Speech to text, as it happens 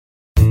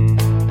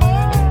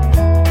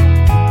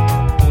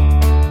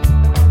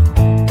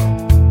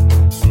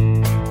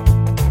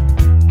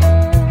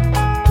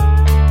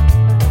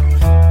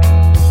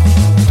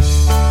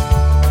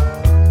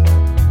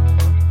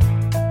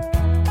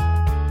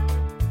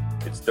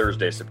It's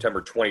Thursday,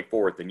 September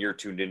 24th, and you're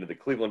tuned into the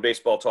Cleveland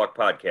Baseball Talk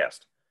podcast.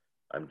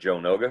 I'm Joe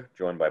Noga,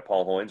 joined by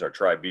Paul Hoynes, our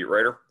Tribe beat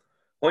writer.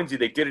 Hoynesy,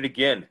 they did it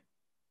again.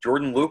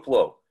 Jordan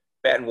Luplow,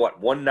 batting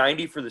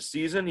 190 for the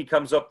season. He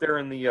comes up there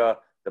in the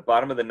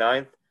bottom of the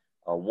ninth.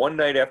 One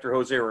night after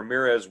Jose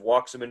Ramirez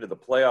walks him into the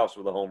playoffs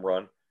with a home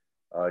run,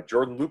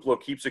 Jordan Luplow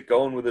keeps it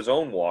going with his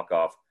own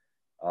walk-off.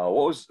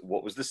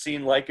 What was the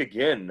scene like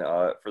again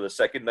for the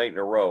second night in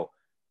a row?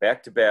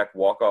 Back-to-back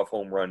walk-off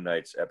home run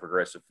nights at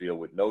Progressive Field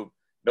with no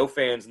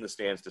fans in the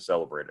stands to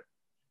celebrate it.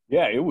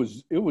 Yeah, it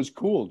was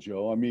cool,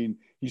 Joe. I mean,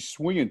 he's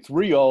swinging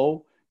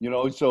 3-0,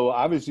 so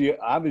obviously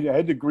I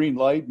had the green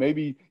light.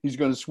 Maybe he's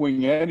going to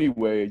swing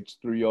anyway. It's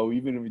 3-0,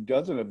 even if he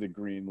doesn't have the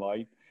green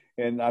light.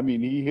 And, I mean,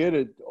 he hit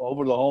it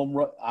over the home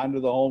run, onto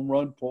the home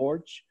run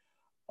porch.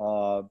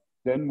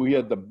 Then we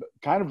had the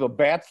kind of a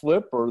bat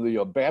flip or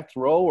the bat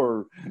throw,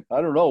 or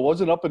I don't know. It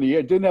wasn't up in the air.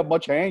 It didn't have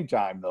much hang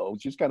time, though. It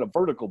was just kind of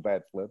vertical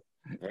bat flip.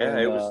 Yeah, and,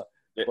 it was.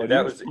 But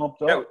that was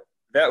pumped up.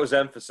 That was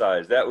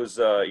emphasized. That was,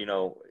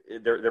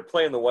 they're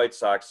playing the White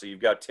Sox, so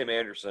you've got Tim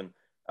Anderson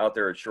out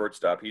there at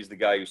shortstop. He's the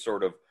guy who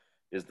sort of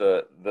is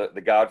the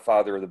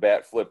godfather of the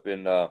bat flip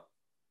in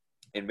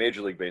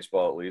Major League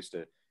Baseball, at least.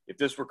 If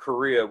this were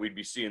Korea, we'd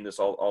be seeing this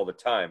all the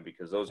time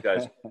because those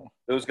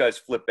guys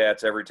flip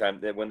bats every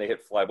time when they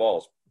hit fly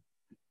balls.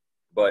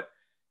 But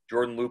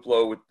Jordan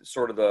Luplow with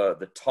sort of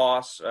the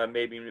toss,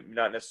 maybe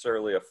not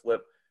necessarily a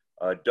flip,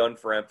 done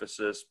for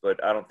emphasis,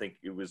 but I don't think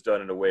it was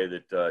done in a way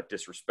that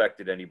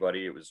disrespected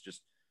anybody. It was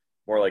just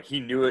more like he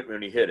knew it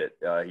when he hit it.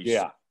 He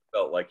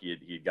felt like he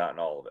had gotten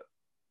all of it.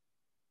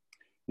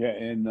 Yeah,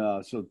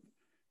 and so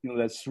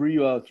that's three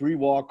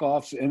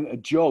walk-offs.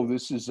 And Joe,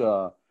 this is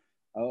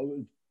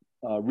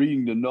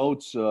reading the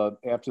notes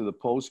after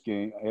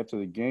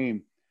the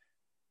game.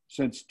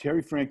 Since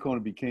Terry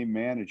Francona became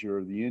manager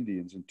of the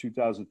Indians in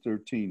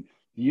 2013,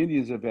 the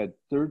Indians have had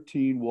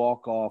 13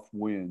 walk-off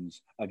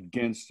wins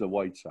against the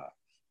White Sox.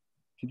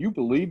 Can you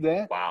believe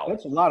that? Wow.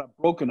 That's a lot of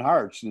broken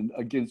hearts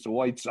against the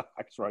White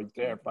Sox right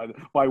there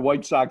by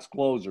White Sox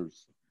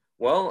closers.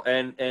 Well,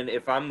 and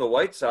if I'm the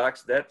White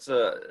Sox, that's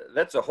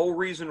a whole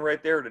reason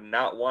right there to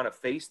not want to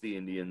face the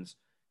Indians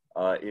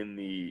in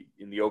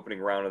the opening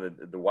round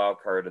of the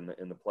wild card in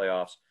the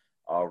playoffs.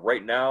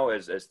 Right now,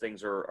 as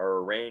things are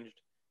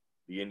arranged,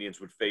 the Indians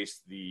would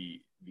face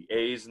the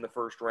A's in the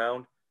first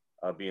round,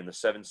 being the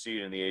 7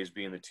 seed, and the A's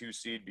being the 2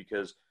 seed,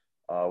 because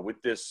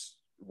with this,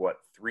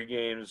 3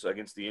 games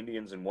against the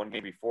Indians and 1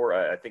 game before,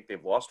 I think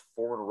they've lost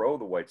 4 in a row,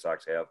 the White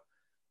Sox have.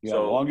 Yeah,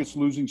 so, longest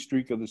losing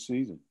streak of the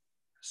season.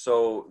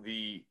 So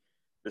the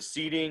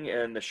seeding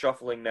and the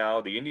shuffling now,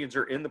 the Indians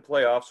are in the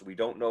playoffs. We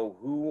don't know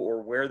who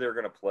or where they're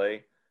going to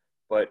play,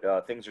 but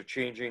things are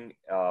changing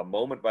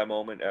moment by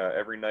moment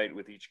every night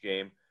with each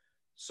game.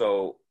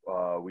 So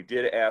we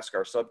did ask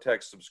our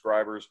subtext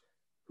subscribers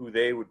who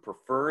they would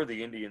prefer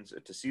the Indians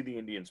to see the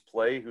Indians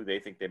play, who they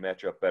think they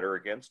match up better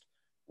against.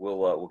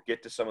 We'll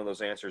get to some of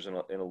those answers in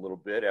a little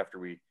bit after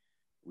we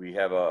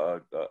have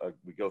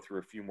we go through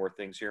a few more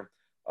things here.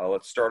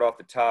 Let's start off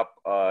the top.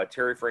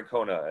 Terry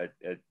Francona,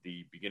 at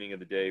the beginning of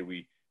the day,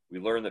 we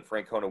learned that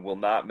Francona will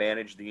not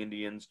manage the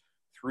Indians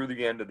through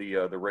the end of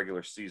the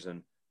regular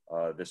season.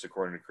 This,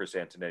 according to Chris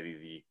Antonetti,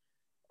 the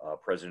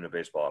president of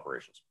baseball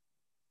operations.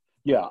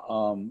 Yeah,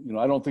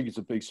 I don't think it's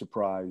a big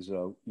surprise.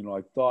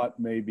 I thought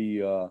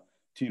maybe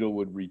Tito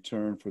would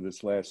return for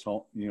this last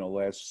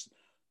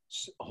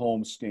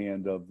home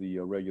stand of the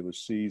regular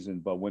season,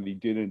 but when he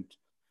didn't,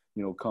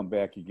 come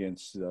back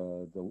against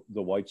the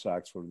White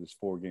Sox for this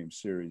 4-game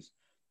series,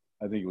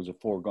 I think it was a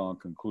foregone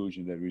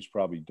conclusion that he was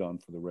probably done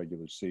for the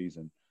regular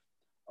season.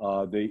 He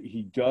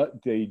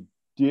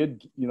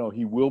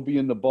will be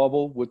in the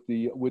bubble with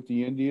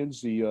the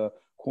Indians, the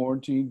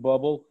quarantine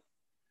bubble.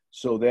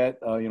 So that,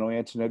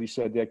 Antonetti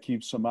said that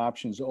keeps some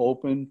options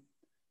open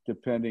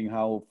depending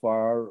how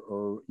far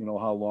or,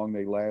 how long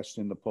they last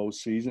in the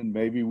postseason.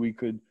 Maybe we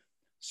could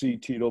see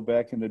Tito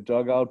back in the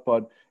dugout,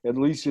 but at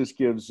least this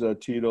gives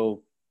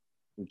Tito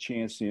the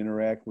chance to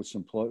interact with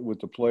with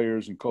the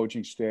players and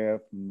coaching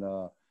staff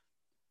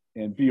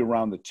and be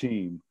around the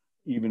team,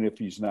 even if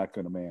he's not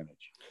going to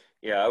manage.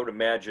 Yeah, I would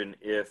imagine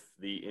if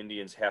the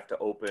Indians have to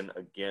open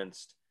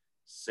against,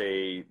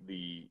 say,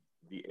 the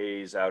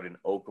A's out in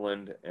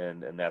Oakland,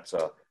 and that's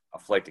a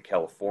flight to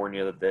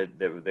California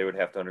that they would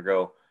have to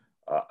undergo.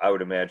 I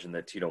would imagine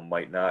that Tito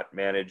might not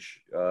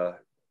manage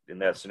in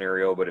that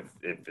scenario, but if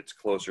it's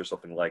closer,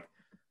 something like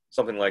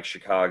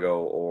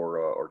Chicago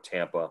or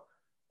Tampa,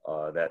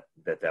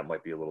 that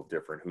might be a little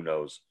different. Who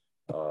knows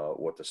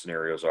what the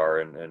scenarios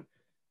are, and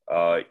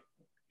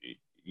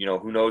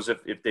who knows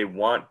if they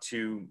want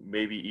to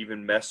maybe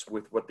even mess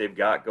with what they've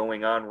got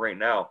going on right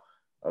now.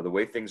 The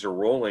way things are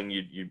rolling,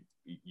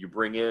 you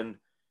bring in,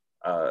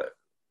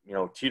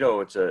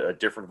 Tito, it's a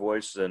different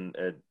voice and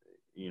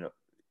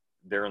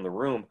they're in the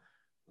room.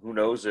 Who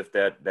knows if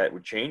that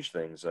would change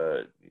things?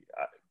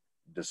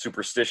 Does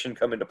superstition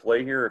come into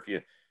play here? If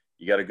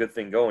you got a good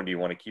thing going, do you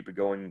want to keep it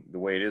going the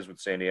way it is with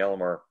Sandy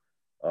Alomar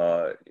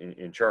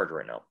in charge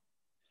right now?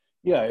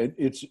 Yeah,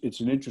 it's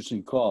an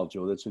interesting call,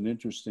 Joe. That's an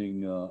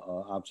interesting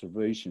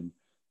observation.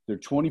 They're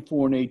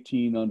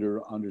 24-18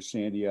 under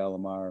Sandy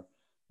Alomar.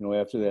 You know,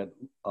 after that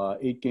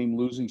 8-game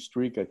losing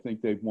streak, I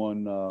think they've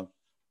won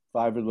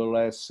 5 of the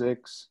last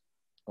 6.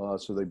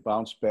 So they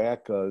bounced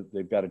back.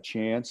 They've got a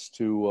chance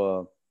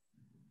to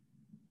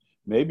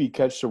maybe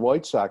catch the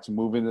White Sox and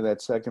move into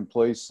that second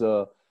place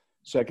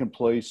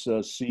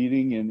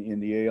seeding in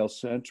the AL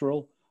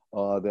Central.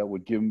 That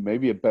would give them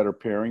maybe a better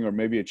pairing or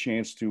maybe a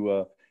chance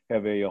to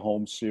have a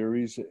home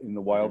series in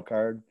the wild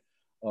card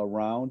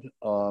round.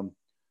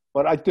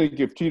 But I think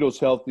if Tito's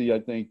healthy, I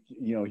think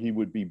he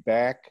would be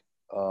back,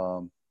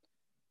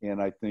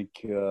 and I think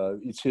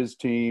it's his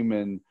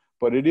team.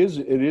 But it is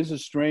a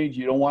strange.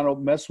 You don't want to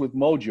mess with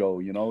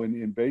mojo,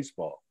 in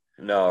baseball.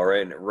 No,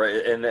 right,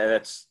 and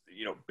that's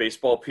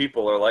baseball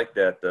people are like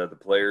that. The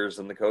players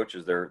and the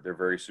coaches, they're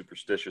very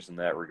superstitious in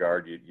that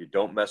regard. You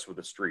don't mess with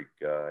a streak.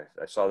 I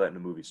saw that in a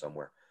movie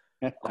somewhere.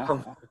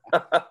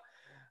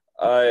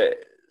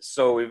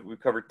 So we've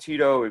covered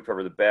Tito, we've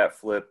covered the bat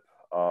flip,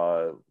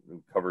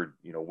 we've covered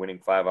winning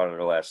 5 out of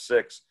their last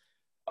 6.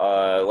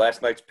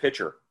 Last night's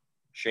pitcher,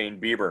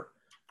 Shane Bieber,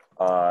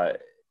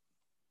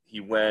 he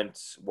went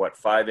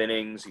 5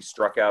 innings, he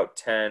struck out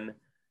 10.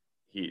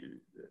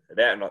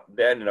 That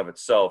in and of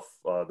itself,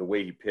 the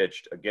way he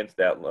pitched against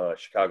that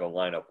Chicago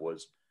lineup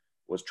was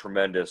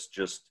tremendous.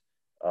 Just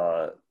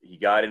he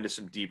got into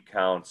some deep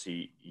counts.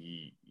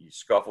 He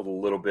scuffled a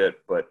little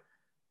bit, but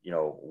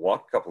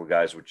walked a couple of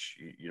guys, which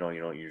you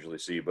don't usually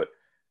see. But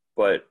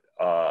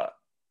for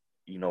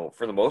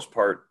the most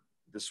part,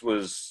 this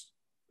was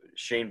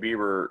Shane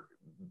Bieber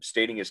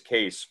stating his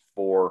case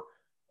for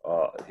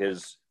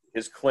his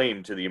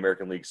claim to the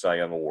American League Cy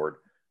Young Award.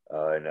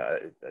 And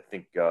I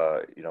think,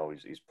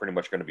 he's pretty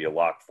much going to be a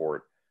lock for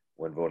it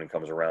when voting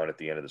comes around at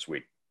the end of this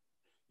week.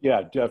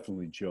 Yeah,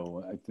 definitely,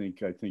 Joe. I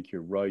think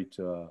you're right.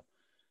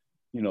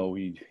 He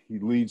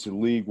leads the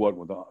league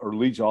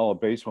leads all of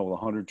baseball with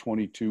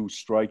 122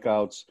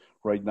 strikeouts.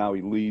 Right now,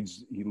 he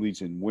leads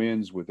in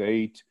wins with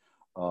 8.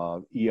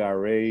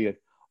 ERA,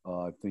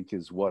 I think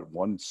is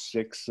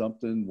 1.6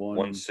 something.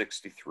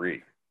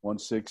 163.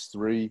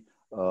 163.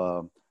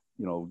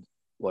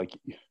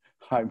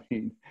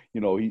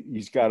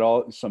 He's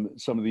got some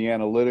of the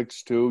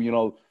analytics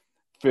too.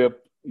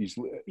 FIP, he's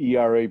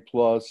ERA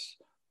plus.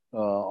 He's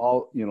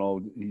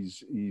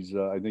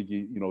I think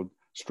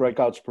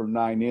strikeouts per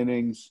 9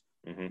 innings.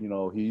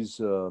 Mm-hmm.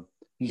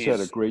 He's had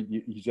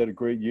a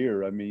great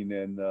year. I mean,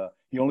 and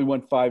he only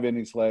went 5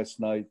 innings last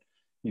night.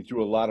 He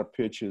threw a lot of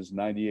pitches,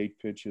 98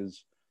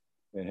 pitches,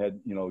 and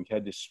he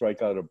had to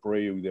strike out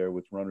Abreu there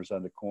with runners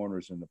on the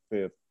corners in the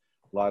 5th.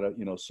 A lot of,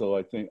 so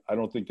I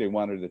don't think they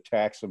wanted to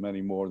tax him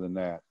any more than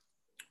that.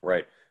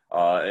 Right.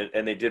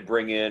 And they did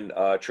bring in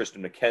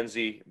Tristan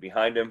McKenzie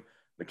behind him.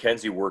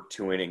 McKenzie worked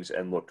 2 innings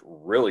and looked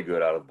really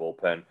good out of the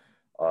bullpen.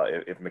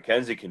 If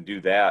McKenzie can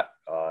do that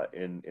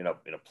in a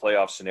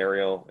playoff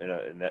scenario,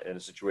 in a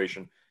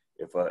situation,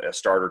 if a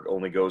starter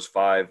only goes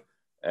 5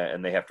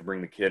 and they have to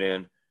bring the kid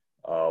in,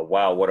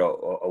 wow, what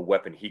a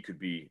weapon he could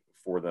be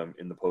for them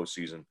in the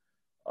postseason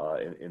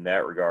in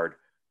that regard.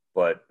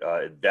 But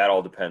that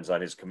all depends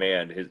on his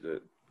command.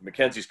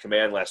 McKenzie's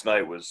command last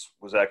night was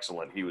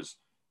excellent. He was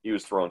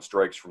throwing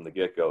strikes from the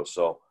get-go.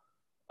 So,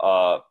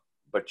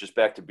 but just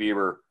back to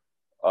Bieber,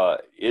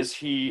 is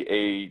he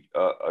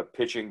a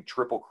pitching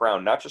triple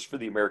crown, not just for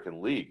the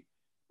American League?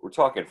 We're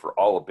talking for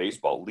all of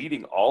baseball,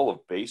 leading all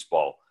of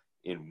baseball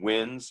in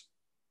wins,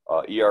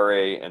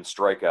 ERA, and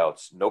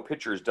strikeouts. No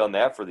pitcher has done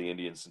that for the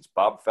Indians since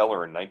Bob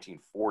Feller in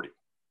 1940.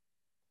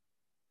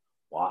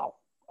 Wow.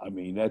 I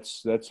mean,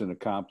 that's an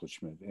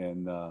accomplishment,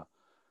 and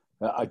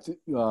I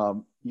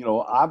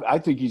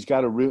think he's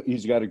got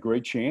a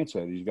great chance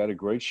at it. He's got a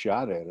great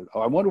shot at it.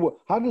 I wonder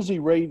how does he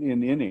rate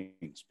in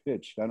innings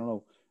pitched? I don't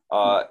know.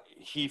 I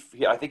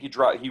think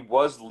he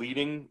was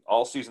leading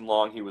all season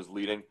long. He was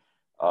leading,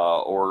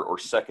 or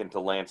second to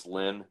Lance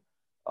Lynn.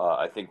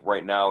 I think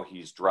right now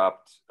he's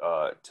dropped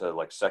to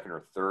like second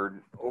or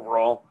third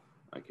overall.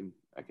 I can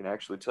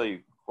actually tell you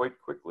quite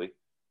quickly,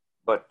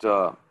 but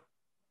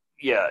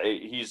yeah,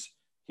 he's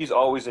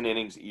always an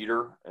innings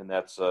eater, and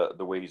that's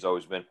the way he's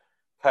always been.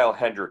 Kyle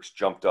Hendricks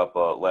jumped up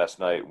last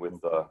night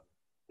with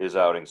his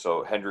outing.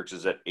 So Hendricks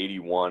is at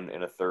 81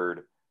 and a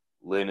third.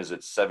 Lynn is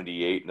at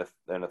 78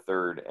 and a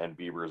third, and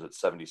Bieber is at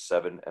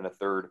 77 and a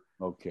third.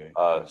 Okay.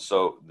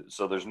 So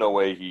there's no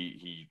way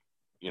he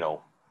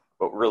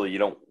but really you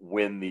don't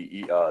win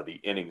the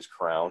innings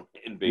crown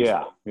in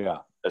baseball. Yeah.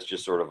 That's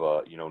just sort of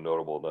a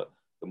notable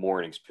the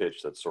more innings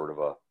pitched. That's sort of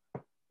a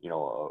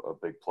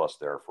big plus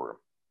there for him.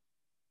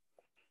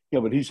 Yeah,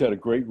 but he's had a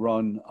great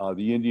run.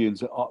 The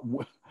Indians,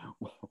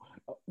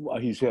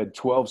 he's had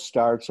 12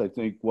 starts. I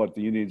think the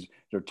Indians,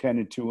 they're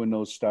 10-2 in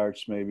those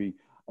starts, maybe.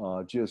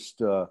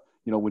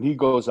 When he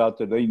goes out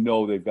there, they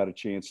know they've got a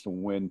chance to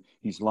win.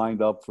 He's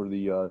lined up for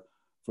the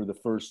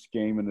first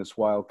game in this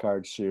wild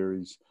card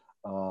series.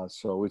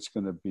 So it's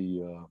going to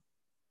be,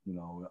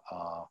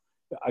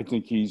 I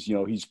think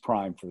he's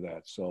primed for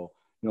that. So,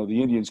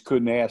 the Indians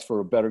couldn't ask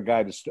for a better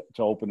guy to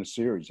open a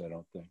series, I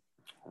don't think.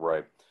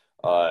 Right.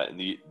 And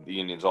the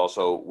Indians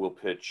also will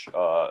pitch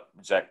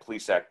Zach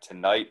Plesac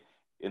tonight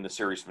in the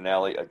series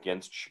finale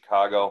against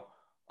Chicago.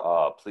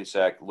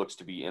 Plesac looks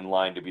to be in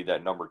line to be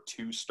that number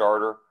 2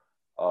 starter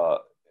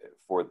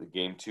for the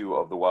game 2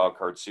 of the wild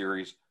card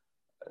series.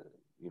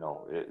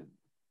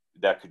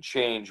 That could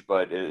change,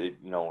 but I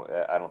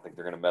don't think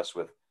they're going to mess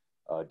with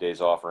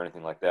days off or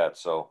anything like that.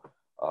 So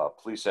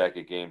Plesac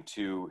at game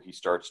 2, he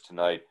starts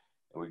tonight,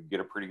 and we can get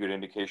a pretty good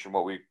indication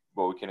what we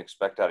can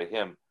expect out of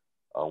him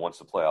once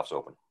the playoffs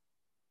open.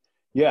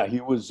 Yeah,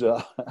 he was.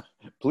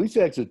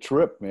 Plesac's a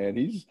trip, man.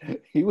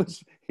 He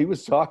was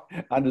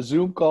talking on the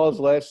Zoom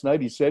calls last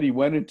night. He said he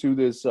went into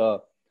this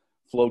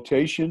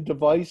flotation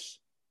device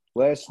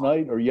last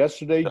night or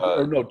yesterday,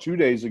 or no, 2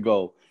 days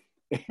ago,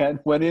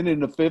 and went in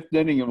the 5th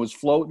inning and was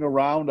floating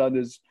around on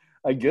his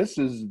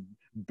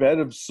bed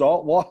of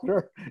salt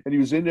water. And he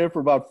was in there for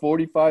about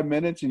 45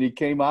 minutes, and he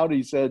came out.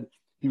 He said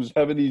he was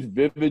having these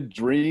vivid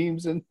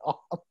dreams and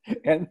all.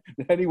 And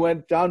then he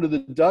went down to the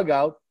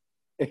dugout.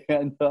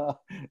 And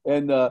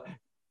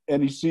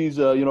he sees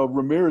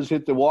Ramirez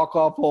hit the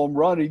walk-off home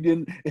run.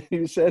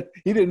 He said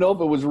he didn't know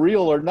if it was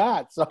real or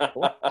not. So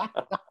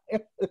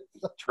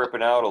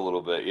tripping out a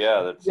little bit.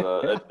 Yeah,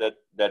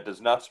 that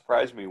does not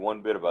surprise me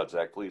one bit about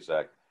Zach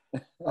Plesac.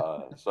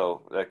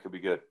 So that could be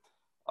good.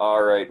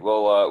 All right.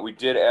 Well, we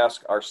did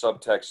ask our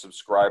subtext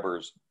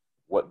subscribers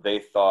what they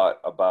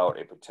thought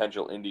about a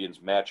potential Indians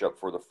matchup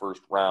for the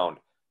first round.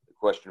 The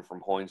question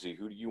from Hoinsey: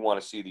 who do you want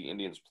to see the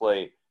Indians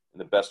play in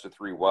the best of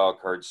 3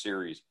 wild card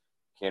series?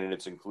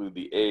 Candidates include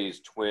the A's,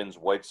 Twins,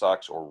 White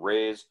Sox, or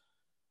Rays.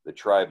 The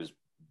Tribe has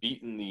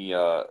beaten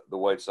the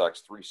White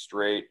Sox 3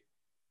 straight,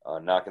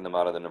 knocking them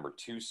out of the number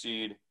 2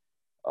 seed.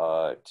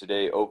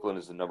 Today, Oakland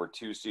is the number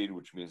 2 seed,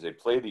 which means they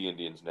play the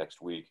Indians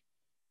next week.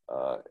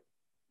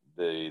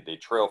 They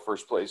trail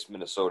first place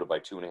Minnesota by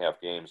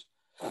 2.5 games.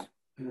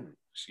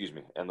 Excuse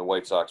me, and the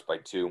White Sox by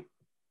 2.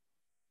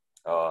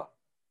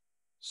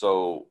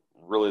 So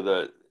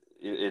really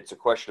it's a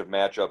question of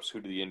matchups.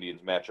 Who do the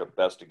Indians match up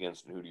best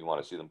against, and who do you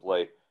want to see them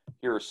play?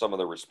 Here are some of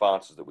the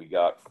responses that we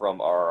got from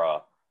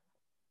our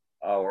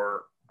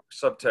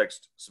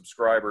subtext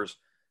subscribers,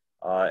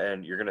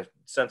 and you're going to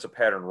sense a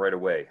pattern right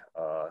away.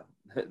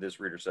 This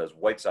reader says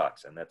White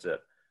Sox, and that's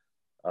it.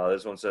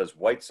 This one says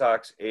White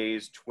Sox,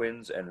 A's,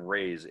 Twins, and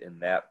Rays in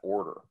that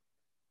order.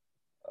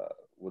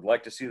 Would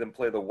like to see them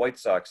play the White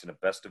Sox in a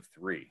best of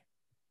 3.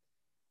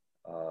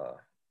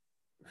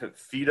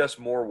 Feed us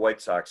more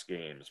White Sox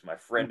games. My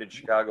friend in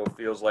Chicago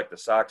feels like the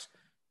Sox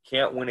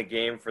can't win a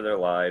game for their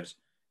lives.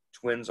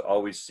 Twins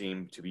always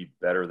seem to be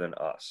better than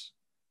us.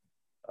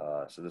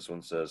 So this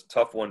one says,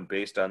 tough one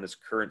based on this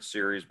current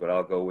series, but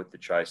I'll go with the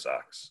Chi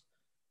Sox.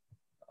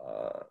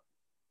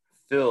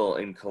 Phil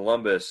in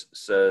Columbus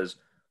says,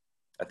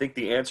 I think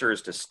the answer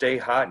is to stay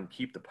hot and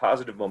keep the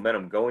positive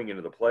momentum going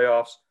into the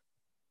playoffs,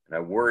 and I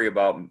worry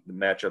about the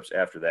matchups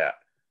after that.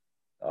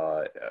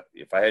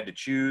 If I had to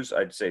choose,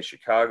 I'd say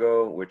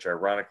Chicago, which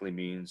ironically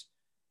means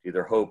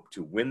either hope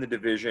to win the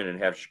division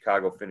and have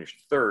Chicago finish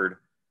 3rd,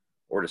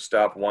 or to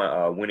stop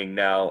winning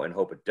now and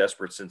hope a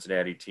desperate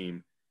Cincinnati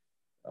team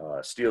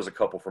steals a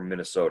couple from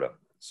Minnesota.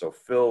 So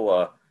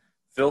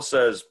Phil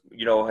says,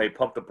 hey,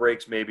 pump the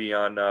brakes maybe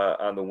on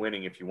the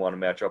winning if you want to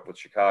match up with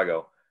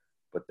Chicago.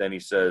 But then he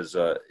says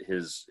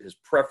his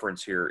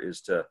preference here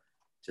is to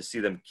see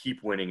them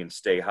keep winning and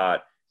stay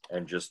hot,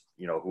 and just,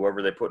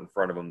 whoever they put in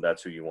front of them,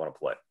 that's who you want to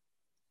play.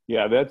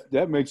 Yeah,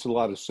 that makes a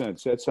lot of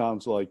sense. That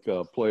sounds like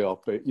a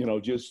playoff.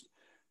 Just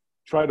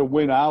try to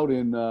win out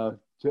and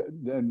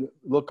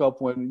look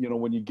up when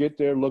you get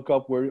there. Look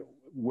up where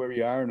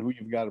you are and who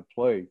you've got to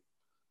play.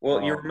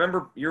 Well,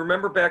 you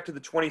remember back to the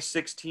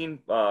 2016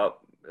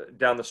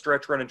 down the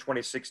stretch run in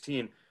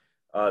 2016.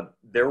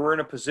 They were in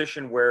a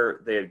position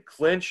where they had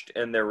clinched,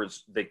 and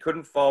they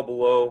couldn't fall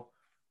below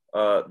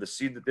the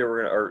seed that they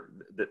were going to, or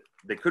that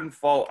they couldn't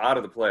fall out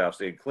of the playoffs.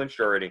 They had clinched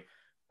already,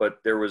 but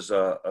there was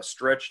a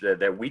stretch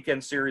that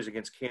weekend series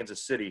against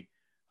Kansas City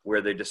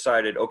where they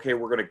decided, okay,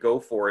 we're going to go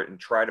for it and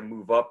try to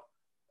move up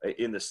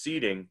in the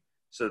seeding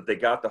so that they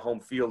got the home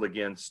field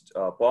against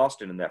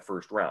Boston in that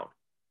first round.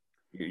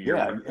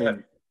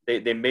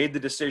 They made the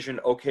decision,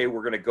 okay,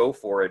 we're going to go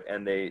for it,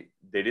 and they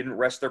didn't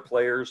rest their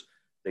players.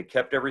 They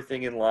kept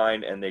everything in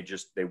line, and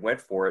they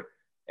went for it,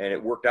 and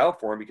it worked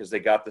out for them because they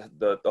got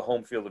the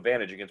home field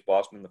advantage against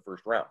Boston in the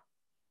first round.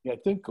 Yeah, I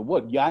think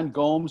Yan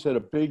Gomes had a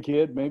big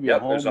hit, maybe a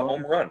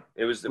home run.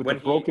 It was with a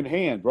broken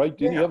hand, right?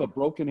 Didn't he have a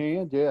broken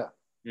hand? Yeah.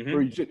 Mm-hmm.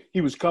 Or he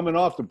was coming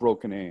off the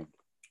broken hand.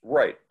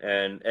 Right,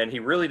 and he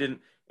really didn't.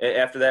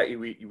 After that,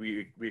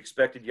 we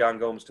expected Yan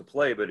Gomes to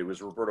play, but it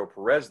was Roberto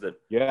Perez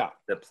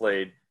that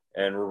played,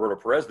 and Roberto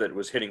Perez that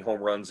was hitting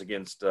home runs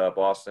against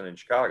Boston and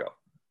Chicago.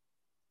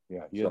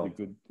 Yeah, he had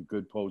the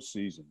good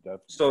postseason,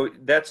 definitely. So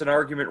that's an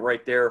argument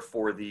right there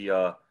for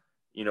the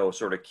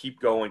sort of keep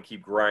going,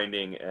 keep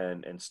grinding,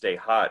 and stay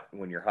hot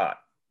when you're hot,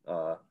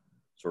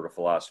 sort of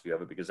philosophy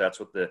of it, because that's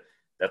what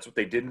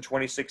they did in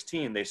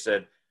 2016. They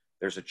said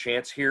there's a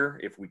chance here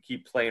if we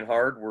keep playing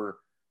hard,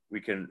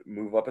 we can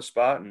move up a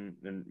spot,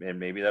 and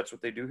maybe that's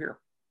what they do here.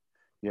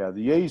 Yeah,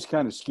 the A's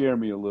kind of scare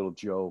me a little,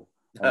 Joe.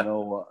 I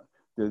know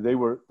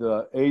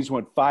the A's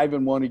went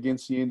 5-1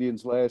 against the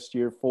Indians last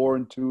year,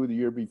 4-2 the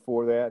year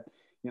before that.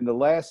 In the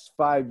last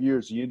 5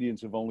 years, the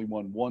Indians have only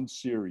won one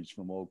series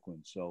from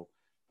Oakland. So,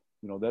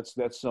 that's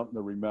something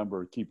to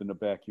remember. Keep in the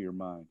back of your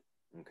mind.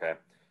 Okay.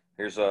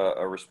 Here's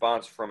a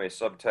response from a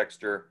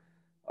subtexter.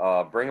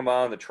 Bring them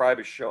on. The Tribe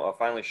is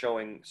finally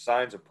showing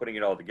signs of putting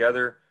it all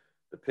together.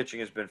 The pitching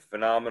has been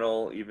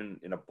phenomenal, even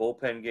in a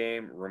bullpen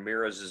game.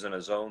 Ramirez is in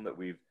a zone that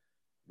we've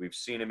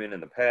seen him in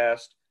the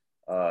past.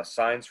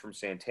 Signs from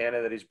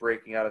Santana that he's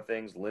breaking out of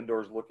things.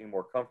 Lindor's looking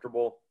more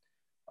comfortable.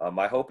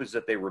 My hope is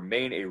that they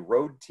remain a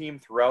road team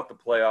throughout the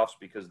playoffs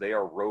because they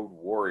are road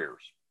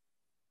warriors.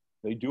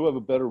 They do have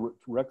a better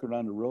record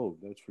on the road,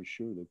 that's for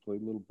sure. They play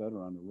a little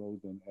better on the road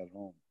than at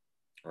home.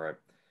 All right.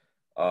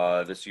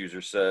 This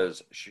user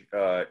says,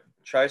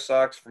 Chi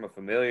Sox from a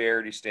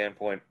familiarity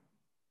standpoint,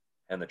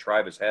 and the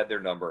Tribe has had their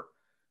number.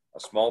 A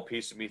small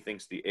piece of me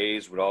thinks the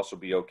A's would also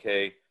be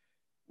okay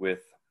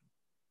with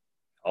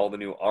all the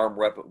new arm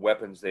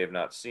weapons they have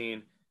not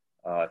seen.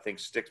 I think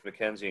Sticks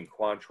McKenzie and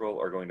Quantrill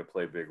are going to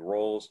play big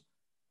roles.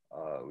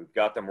 We've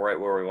got them right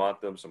where we want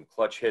them. Some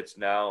clutch hits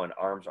now, and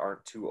arms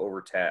aren't too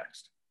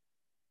overtaxed.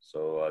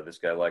 So this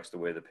guy likes the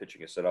way the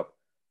pitching is set up.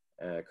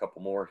 And a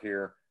couple more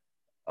here.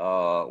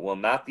 Well,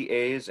 not the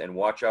A's, and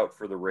watch out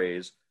for the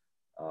Rays.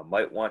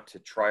 Might not want to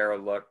try our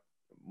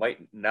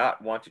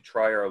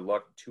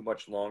luck too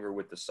much longer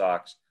with the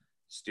Sox.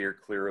 Steer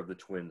clear of the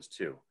Twins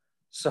too.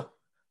 So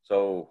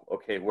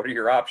okay, what are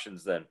your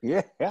options then?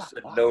 Yeah.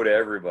 Said no to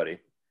everybody.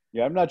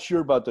 Yeah, I'm not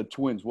sure about the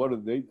Twins. What are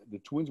they? The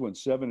Twins went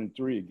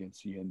 7-3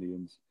 against the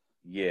Indians.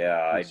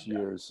 Yeah, this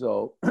year.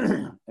 So,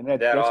 and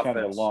that's offense, kind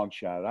of a long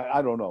shot.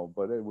 I don't know,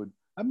 but it would.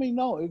 I mean,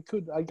 no, it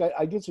could. I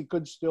guess it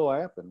could still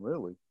happen,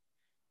 really.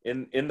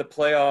 In the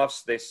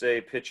playoffs, they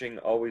say pitching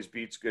always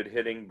beats good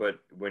hitting, but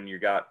when you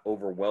got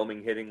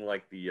overwhelming hitting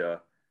like the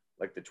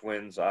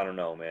Twins, I don't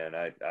know, man.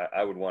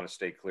 I would want to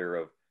stay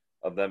clear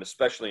of them,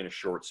 especially in a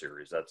short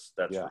series. That's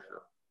for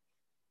sure.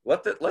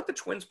 Let the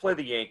Twins play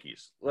the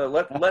Yankees.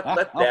 Let that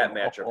matchup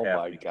happen. Oh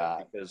my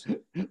God! Because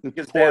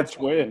poor that's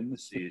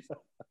Twins.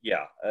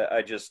 Yeah,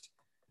 I just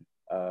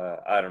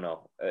I don't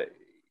know.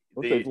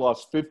 They've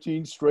lost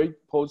 15 straight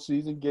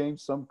postseason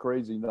games, some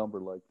crazy number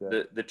like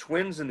that. The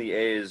Twins and the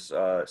A's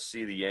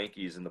see the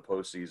Yankees in the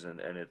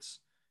postseason, and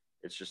it's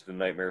just a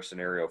nightmare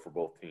scenario for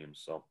both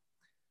teams. So,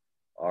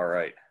 all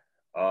right,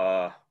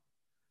 I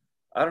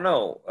don't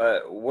know.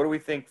 What do we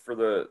think for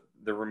the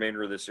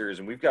remainder of this series?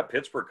 And we've got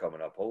Pittsburgh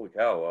coming up. Holy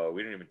cow!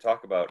 We didn't even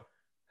talk about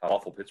how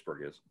awful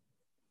Pittsburgh is.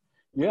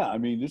 Yeah, I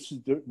mean,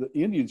 the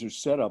Indians are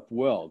set up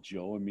well,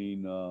 Joe. I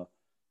mean,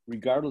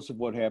 regardless of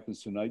what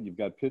happens tonight, you've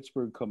got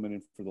Pittsburgh coming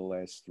in for the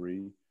last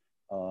three,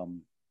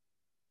 and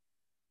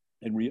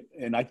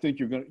I think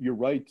you're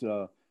right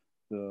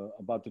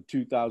about the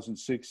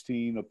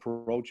 2016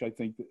 approach. I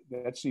think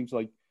that seems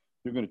like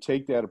they're going to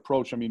take that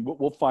approach. I mean,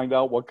 we'll find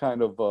out what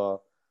kind of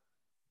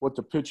what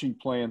the pitching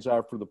plans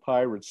are for the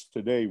Pirates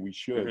today. We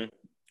should.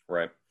 Mm-hmm.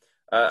 Right.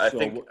 I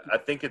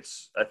think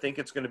it's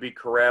going to be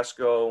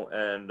Carrasco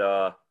and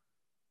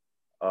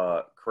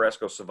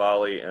Carrasco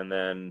Savali, and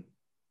then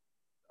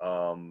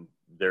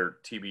their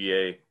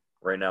TBA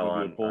right now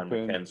on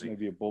McKenzie.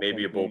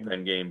 Maybe a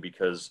bullpen game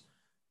because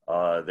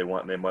they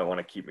might want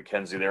to keep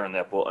McKenzie there in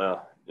that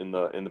in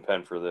the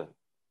pen for the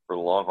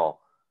long haul.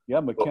 Yeah,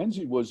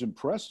 McKenzie was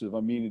impressive. I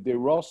mean, they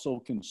were also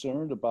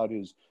concerned about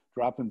his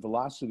drop in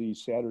velocity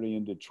Saturday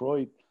in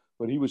Detroit,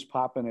 but he was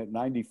popping at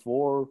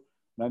 94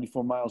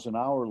 miles an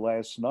hour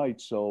last night.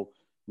 So,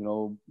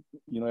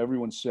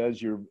 everyone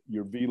says your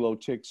velo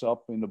ticks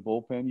up in the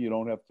bullpen. You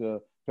don't have to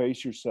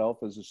pace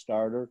yourself as a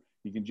starter.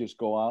 You can just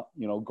go out,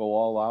 go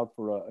all out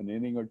for an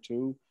inning or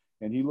two.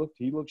 And he looked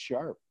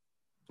sharp.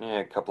 Yeah,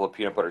 a couple of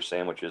peanut butter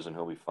sandwiches and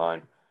he'll be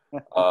fine.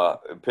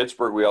 In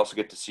Pittsburgh, we also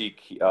get to see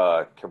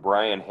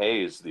Ke'Bryan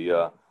Hayes,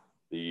 the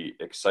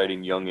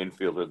exciting young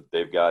infielder that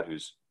they've got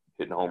who's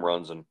hitting home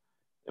runs and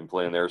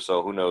playing there.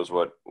 So who knows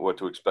what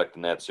to expect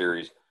in that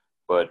series.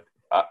 But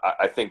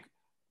I think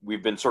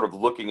we've been sort of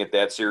looking at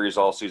that series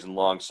all season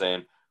long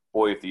saying,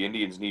 boy, if the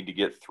Indians need to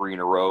get 3 in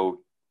a row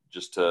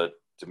just to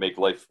make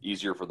life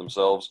easier for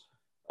themselves,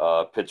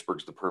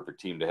 Pittsburgh's the perfect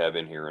team to have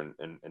in here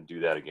and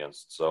do that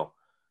against. So,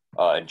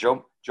 and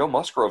Joe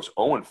Musgrove's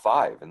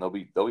 0-5, and they'll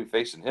be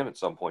facing him at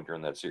some point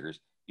during that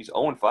series. He's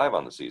 0-5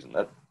 on the season.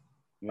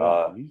 He's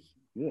I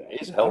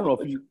don't know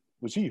if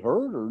was he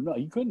hurt or no.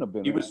 He couldn't have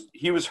been.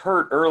 He was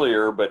hurt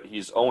earlier, but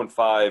he's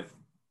 0-5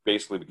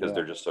 basically because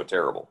they're just so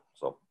terrible.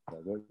 So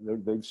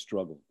they've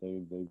struggled.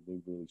 They've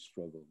really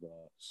struggled.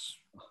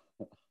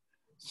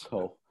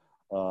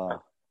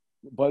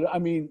 But I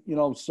mean,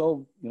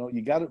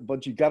 you got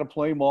to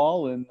play them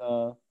all, and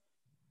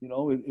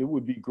it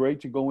would be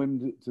great to go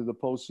into the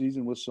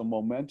postseason with some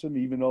momentum,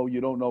 even though you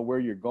don't know where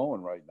you're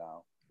going right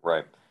now.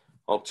 Right.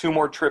 Well, 2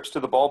 more trips to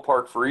the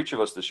ballpark for each of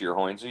us this year,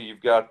 Hoynesy.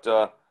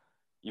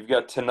 You've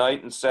got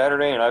tonight and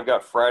Saturday, and I've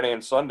got Friday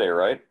and Sunday,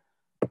 right?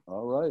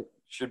 All right.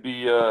 Should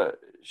be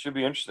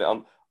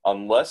interesting.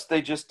 unless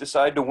they just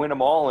decide to win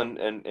them all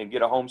and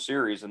get a home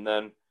series, and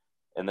then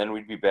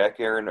we'd be back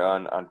here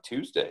on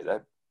Tuesday.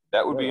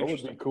 That would be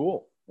interesting. That would be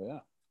cool. Yeah.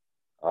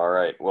 All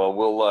right. Well,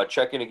 we'll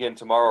check in again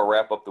tomorrow.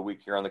 Wrap up the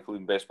week here on the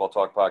Cleveland Baseball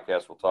Talk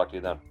podcast. We'll talk to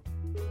you then.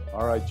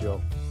 All right,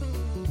 Joe.